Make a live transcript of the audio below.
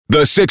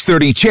The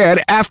 6:30 CHED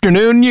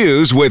Afternoon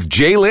News with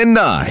Jaylen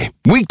Nye.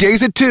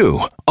 Weekdays at 2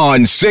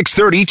 on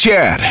 6:30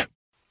 CHED.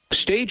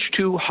 Stage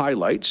 2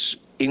 highlights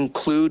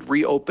include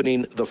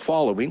reopening the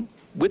following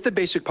with the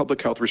basic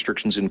public health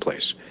restrictions in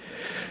place.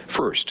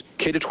 First,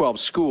 K-12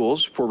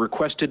 schools for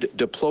requested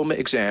diploma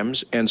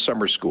exams and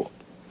summer school.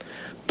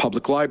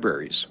 Public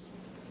libraries,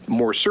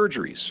 more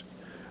surgeries,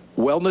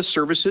 wellness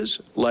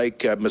services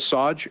like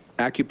massage,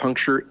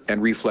 acupuncture, and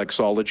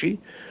reflexology,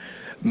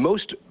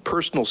 most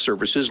personal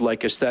services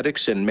like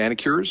aesthetics and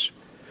manicures,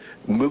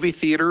 movie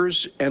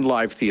theaters and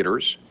live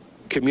theaters,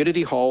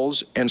 community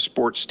halls and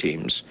sports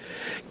teams.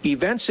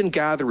 Events and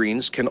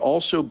gatherings can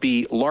also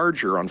be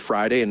larger on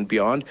Friday and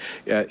beyond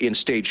in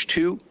stage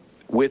 2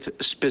 with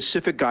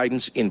specific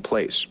guidance in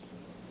place.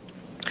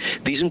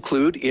 These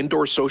include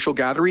indoor social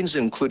gatherings,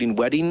 including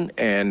wedding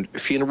and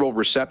funeral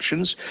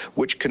receptions,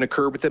 which can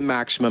occur with a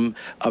maximum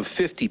of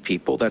 50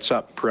 people. That's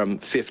up from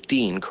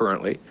 15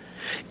 currently.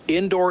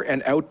 Indoor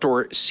and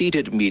outdoor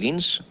seated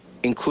meetings,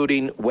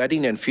 including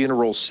wedding and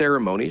funeral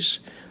ceremonies,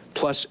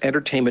 plus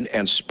entertainment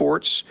and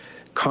sports,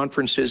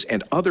 conferences,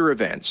 and other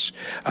events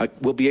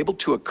will be able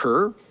to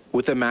occur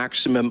with a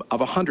maximum of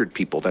 100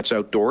 people. That's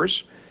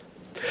outdoors.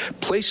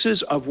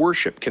 Places of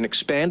worship can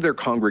expand their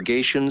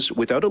congregations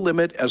without a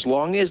limit as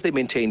long as they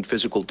maintain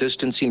physical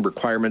distancing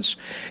requirements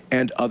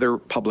and other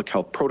public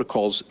health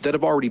protocols that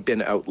have already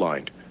been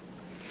outlined.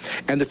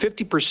 And the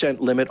 50%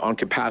 limit on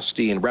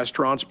capacity in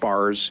restaurants,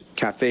 bars,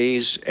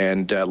 cafes,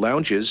 and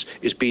lounges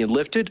is being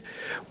lifted,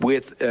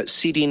 with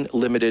seating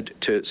limited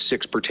to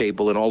 6 per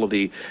table and all of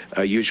the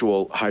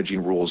usual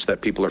hygiene rules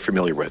that people are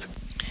familiar with.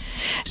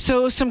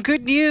 So some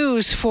good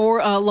news for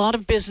a lot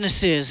of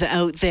businesses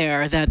out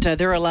there that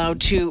they're allowed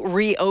to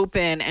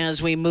reopen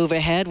as we move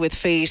ahead with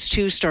phase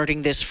 2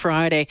 starting this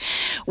Friday.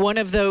 One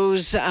of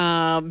those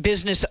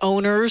business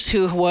owners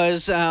who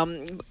was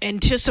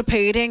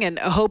anticipating and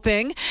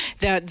hoping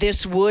that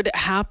this would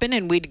happen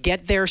and we'd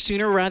get there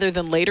sooner rather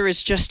than later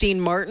is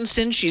Justine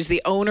Martinson. She's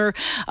the owner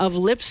of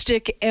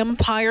Lipstick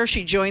Empire.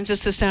 She joins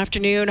us this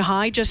afternoon.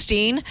 Hi,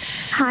 Justine.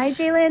 Hi,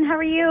 Jaylen. How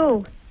are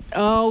you?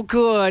 Oh,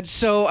 good.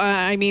 So,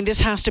 this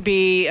has to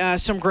be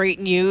some great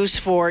news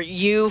for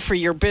you, for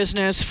your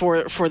business,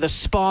 for the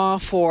spa,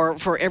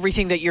 for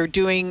everything that you're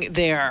doing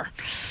there.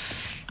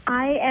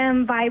 I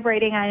am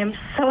vibrating. I am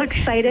so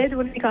excited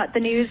when we got the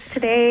news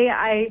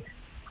today.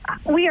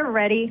 We are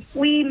ready.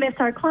 We miss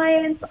our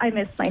clients. I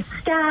miss my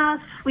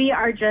staff. We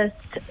are just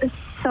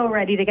so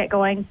ready to get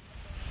going.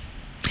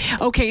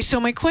 Okay, so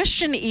my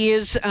question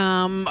is,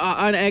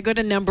 I got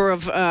a number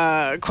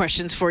of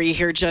questions for you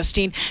here,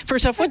 Justine.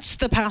 First off, what's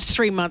the past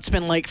 3 months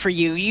been like for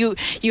you?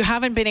 You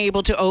haven't been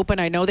able to open.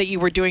 I know that you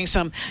were doing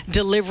some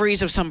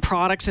deliveries of some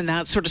products and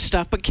that sort of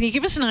stuff, but can you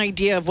give us an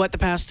idea of what the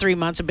past 3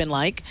 months have been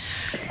like?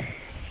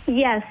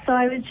 Yes, so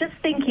I was just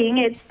thinking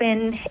it's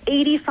been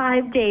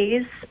 85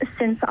 days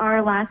since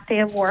our last day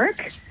of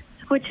work,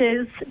 which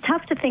is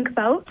tough to think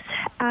about.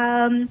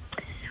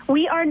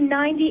 We are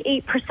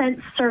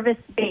 98%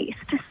 service-based,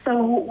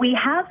 so we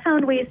have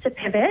found ways to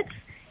pivot,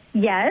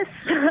 yes.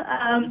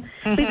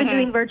 We've been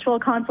doing virtual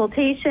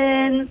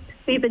consultations.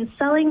 We've been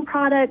selling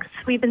products.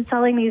 We've been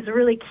selling these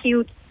really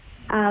cute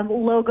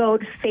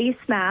logoed face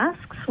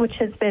masks, which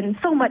has been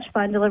so much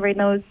fun delivering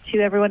those to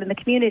everyone in the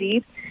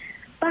community.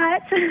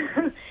 But,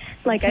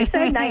 like I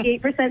said,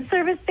 98%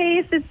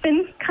 service-based. It's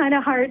been kind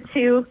of hard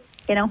to,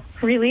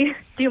 really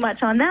do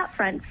much on that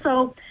front.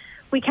 So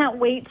we can't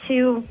wait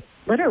to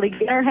literally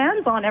get our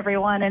hands on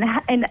everyone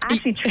and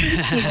actually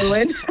treat people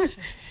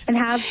and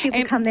have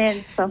people come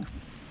in. So.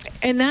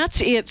 And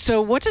that's it.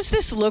 So what does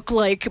this look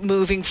like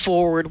moving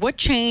forward? What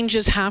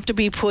changes have to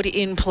be put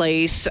in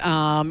place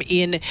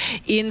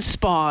in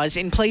spas,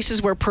 in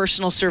places where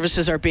personal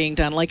services are being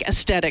done, like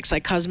aesthetics,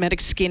 like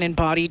cosmetic skin and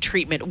body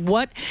treatment?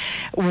 What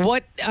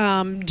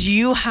do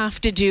you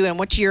have to do, and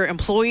what do your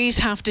employees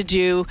have to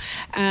do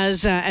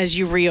as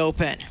you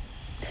reopen?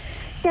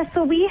 Yeah,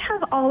 so we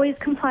have always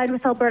complied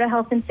with Alberta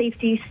health and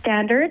safety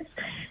standards.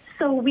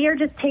 So we are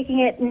just taking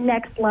it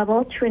next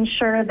level to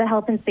ensure the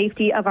health and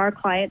safety of our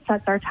clients.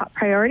 That's our top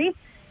priority.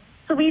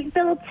 So we've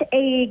built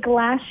a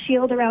glass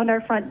shield around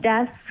our front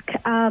desk.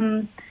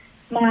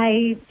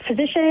 My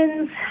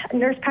physicians,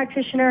 nurse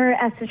practitioner,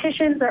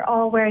 estheticians are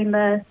all wearing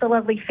the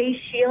lovely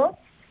face shields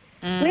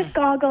with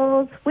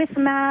goggles, with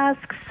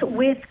masks,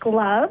 with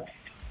gloves.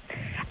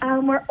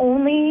 We're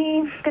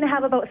only going to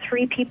have about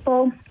 3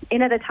 people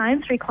in at a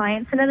time, 3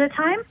 clients in at a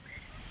time,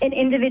 in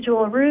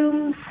individual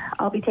rooms.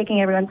 I'll be taking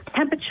everyone's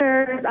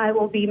temperature. I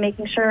will be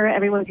making sure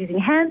everyone's using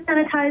hand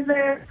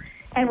sanitizer,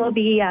 and we'll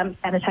be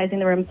sanitizing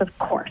the rooms, of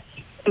course,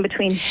 in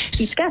between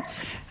each guest.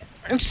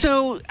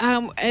 So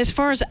as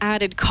far as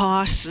added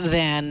costs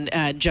then,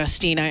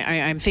 Justine,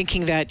 I'm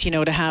thinking that,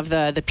 to have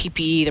the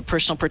PPE, the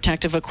personal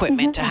protective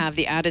equipment, to have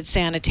the added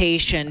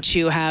sanitation,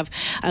 to have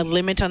a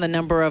limit on the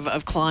number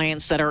of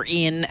clients that are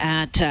in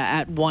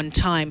at one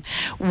time.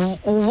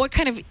 What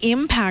kind of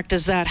impact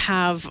does that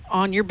have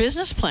on your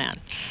business plan?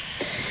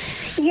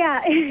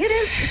 Yeah, it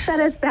has set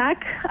us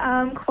back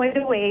quite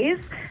a ways.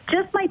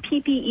 Just my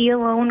PPE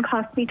alone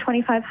cost me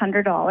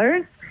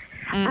 $2,500.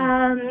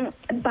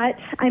 But,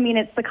 I mean,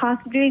 it's the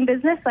cost of doing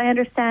business. I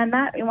understand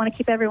that. We want to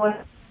keep everyone.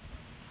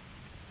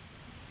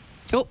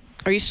 Oh,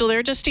 are you still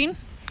there, Justine?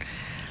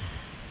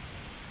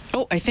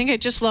 Oh, I think I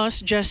just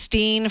lost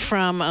Justine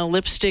from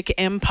Lipstick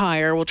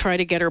Empire. We'll try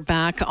to get her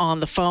back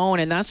on the phone.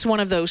 And that's one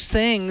of those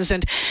things.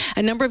 And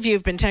a number of you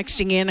have been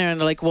texting in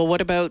and like, well,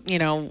 what about,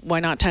 why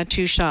not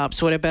tattoo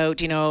shops? What about,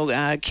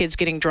 kids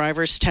getting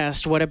driver's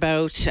test? What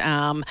about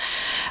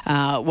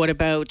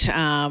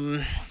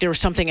there was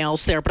something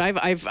else there. But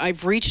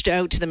I've reached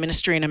out to the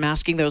ministry and I'm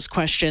asking those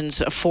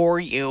questions for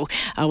you.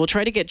 We'll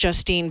try to get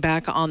Justine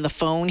back on the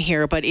phone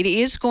here. But it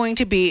is going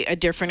to be a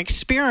different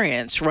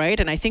experience, right?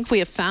 And I think we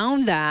have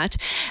found that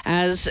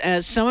as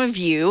some of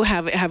you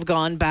have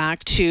gone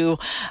back to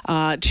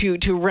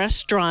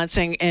restaurants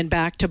and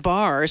back to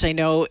bars. I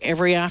know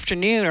every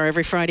afternoon or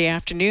every Friday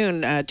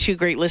afternoon, two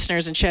great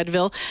listeners in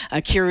Shedville,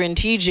 Kira and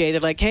TJ,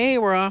 they're like, hey,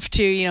 we're off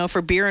to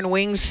for beer and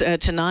wings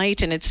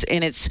tonight, and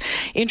it's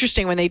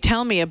interesting when they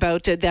tell me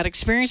about that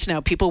experience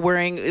now. People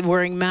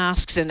wearing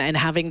masks and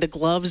having the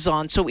gloves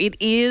on. So it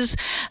is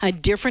a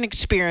different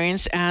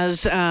experience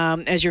as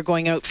you're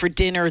going out for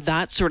dinner,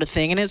 that sort of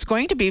thing, and it's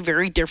going to be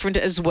very different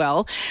as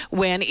well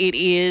when it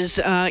is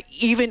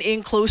even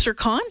in closer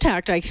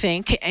contact, I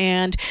think.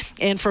 And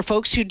for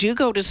folks who do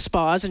go to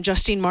spas, and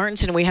Justine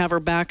Martinson, we have her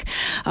back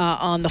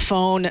on the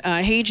phone.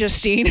 Hey,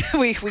 Justine,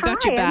 we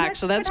got you back,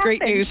 so that's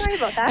great news. Sorry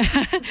about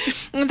that.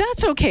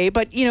 That's okay,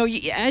 but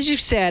as you've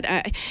said,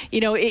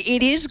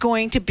 it is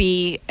going to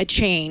be a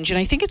change, and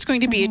I think it's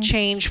going to be a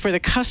change for the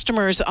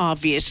customers,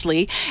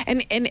 obviously.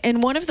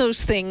 And one of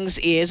those things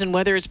is, and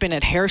whether it's been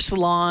at hair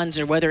salons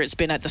or whether it's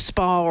been at the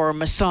spa or a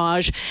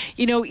massage,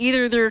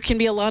 either there can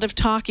be a lot of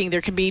talking,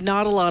 there can be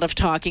not a lot of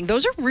talking.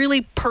 Those are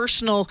really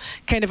personal,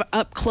 kind of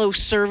up-close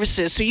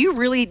services. So you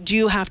really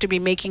do have to be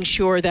making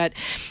sure that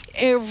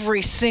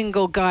every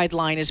single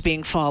guideline is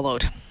being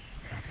followed.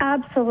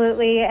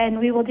 Absolutely, and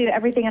we will do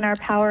everything in our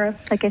power,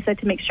 like I said,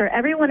 to make sure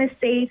everyone is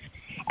safe,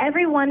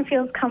 everyone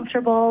feels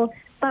comfortable,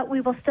 but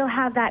we will still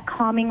have that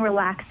calming,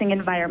 relaxing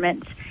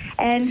environment.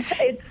 And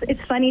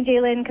it's funny,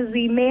 Jalen, because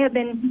we may have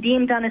been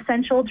deemed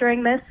unessential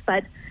during this,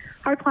 but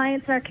our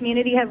clients in our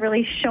community have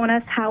really shown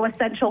us how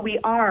essential we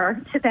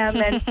are to them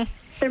and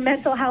their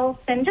mental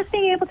health and just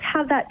being able to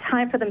have that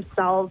time for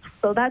themselves.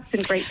 So that's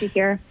been great to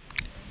hear.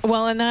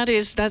 Well, and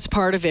that's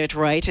part of it,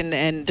 right?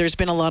 And there's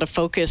been a lot of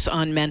focus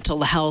on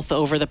mental health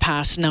over the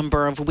past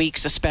number of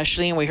weeks,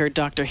 especially, and we heard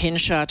Dr.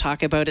 Hinshaw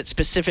talk about it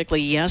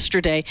specifically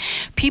yesterday.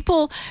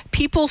 People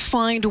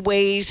find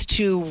ways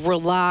to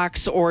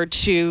relax or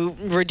to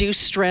reduce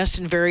stress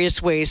in various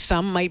ways.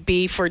 Some might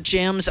be for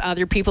gyms,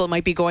 other people it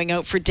might be going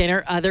out for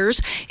dinner,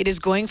 others it is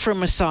going for a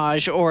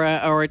massage or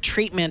a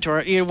treatment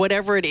or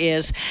whatever it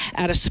is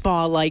at a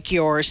spa like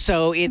yours.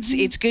 So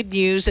it's good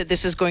news that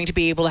this is going to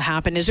be able to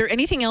happen. Is there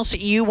anything else that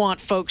you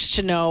want folks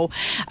to know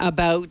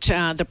about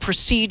the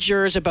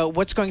procedures, about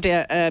what's going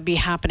to be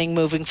happening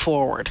moving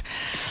forward?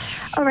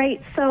 All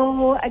right.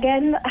 So,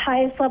 again,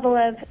 highest level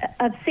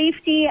of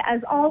safety,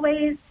 as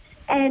always.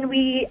 And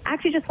we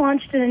actually just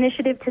launched an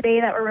initiative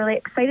today that we're really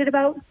excited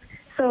about.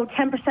 So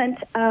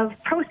 10%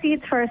 of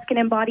proceeds for our skin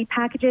and body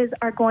packages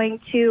are going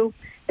to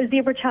the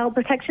Zebra Child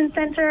Protection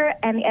Center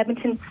and the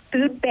Edmonton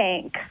Food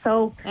Bank.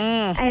 So,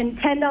 and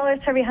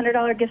 $10 for every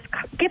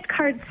 $100 gift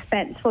card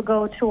spent will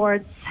go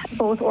towards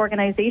both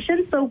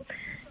organizations. So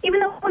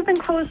even though we've been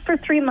closed for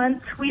 3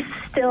 months, we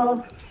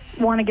still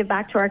want to give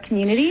back to our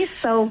community.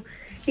 So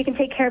you can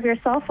take care of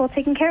yourself while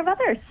taking care of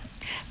others.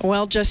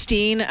 Well,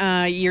 Justine,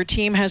 your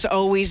team has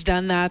always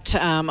done that,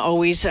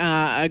 always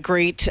a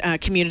great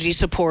community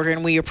supporter,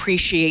 and we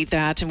appreciate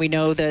that. And we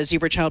know the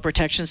Zebra Child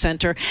Protection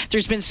Center,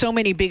 there's been so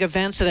many big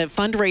events,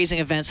 fundraising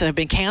events that have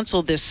been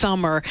canceled this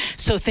summer.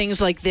 So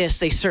things like this,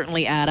 they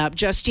certainly add up.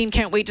 Justine,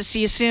 can't wait to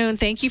see you soon.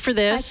 Thank you for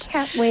this. I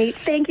can't wait.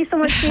 Thank you so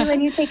much,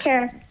 Jalen. You take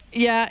care.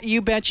 Yeah,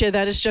 you betcha.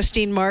 That is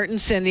Justine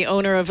Martinson, the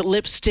owner of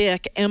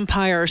Lipstick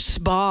Empire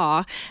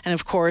Spa, and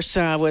of course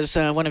was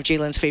one of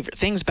Jalen's favorite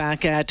things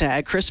back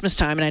at Christmas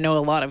time. And I know a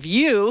lot of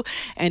you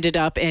ended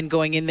up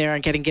going in there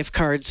and getting gift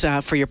cards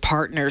for your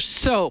partners.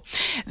 So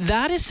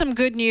that is some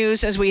good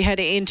news as we head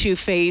into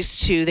phase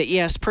 2. That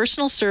yes,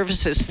 personal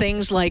services,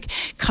 things like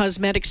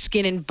cosmetic,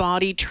 skin and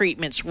body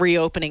treatments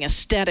reopening,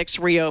 aesthetics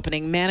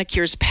reopening,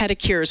 manicures,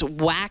 pedicures,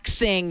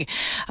 waxing,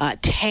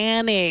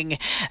 tanning,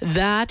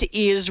 that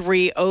is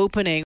reopening.